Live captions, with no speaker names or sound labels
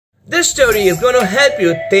This story is going to help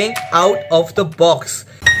you think out of the box.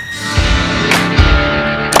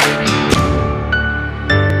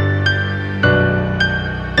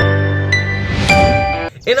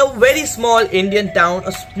 In a very small Indian town,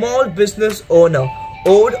 a small business owner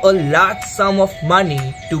owed a large sum of money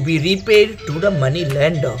to be repaid to the money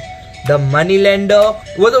lender. The money lender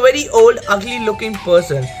was a very old, ugly looking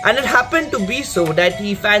person, and it happened to be so that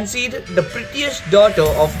he fancied the prettiest daughter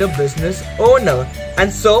of the business owner.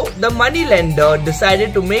 And so the money lender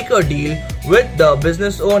decided to make a deal with the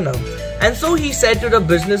business owner. And so he said to the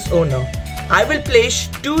business owner, "I will place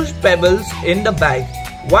 2 pebbles in the bag,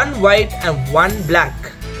 one white and one black.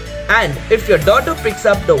 And if your daughter picks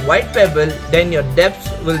up the white pebble, then your debts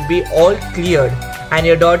will be all cleared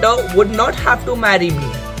and your daughter would not have to marry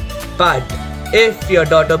me. But if your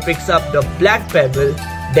daughter picks up the black pebble,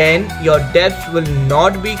 then your debts will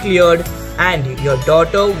not be cleared and your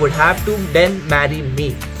daughter would have to then marry me."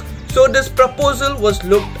 So this proposal was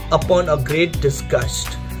looked upon a great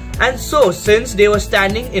disgust. And so since they were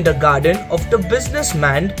standing in the garden of the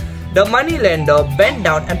businessman, the money lender bent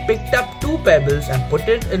down and picked up 2 pebbles and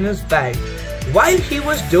put it in his bag. While he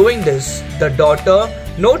was doing this, the daughter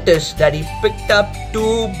noticed that he picked up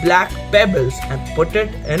 2 black pebbles and put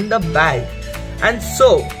it in the bag. And so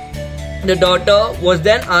the daughter was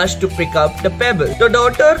then asked to pick up the pebble. The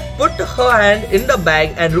daughter put her hand in the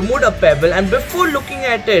bag and removed a pebble, and before looking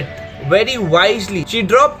at it very wisely, she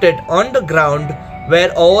dropped it on the ground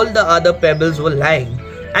where all the other pebbles were lying.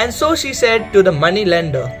 And so she said to the money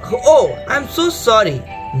lender, "Oh, I'm so sorry.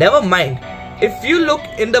 Never mind. If you look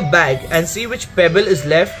in the bag and see which pebble is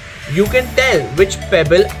left, you can tell which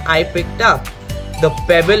pebble I picked up." The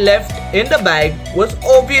pebble left in the bag was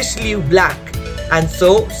obviously black. And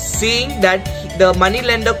so, seeing that the money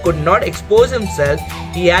lender could not expose himself,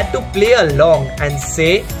 he had to play along and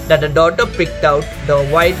say that the daughter picked out the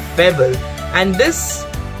white pebble. And this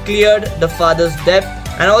cleared the father's debt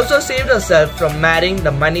and also saved herself from marrying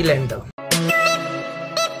the money lender.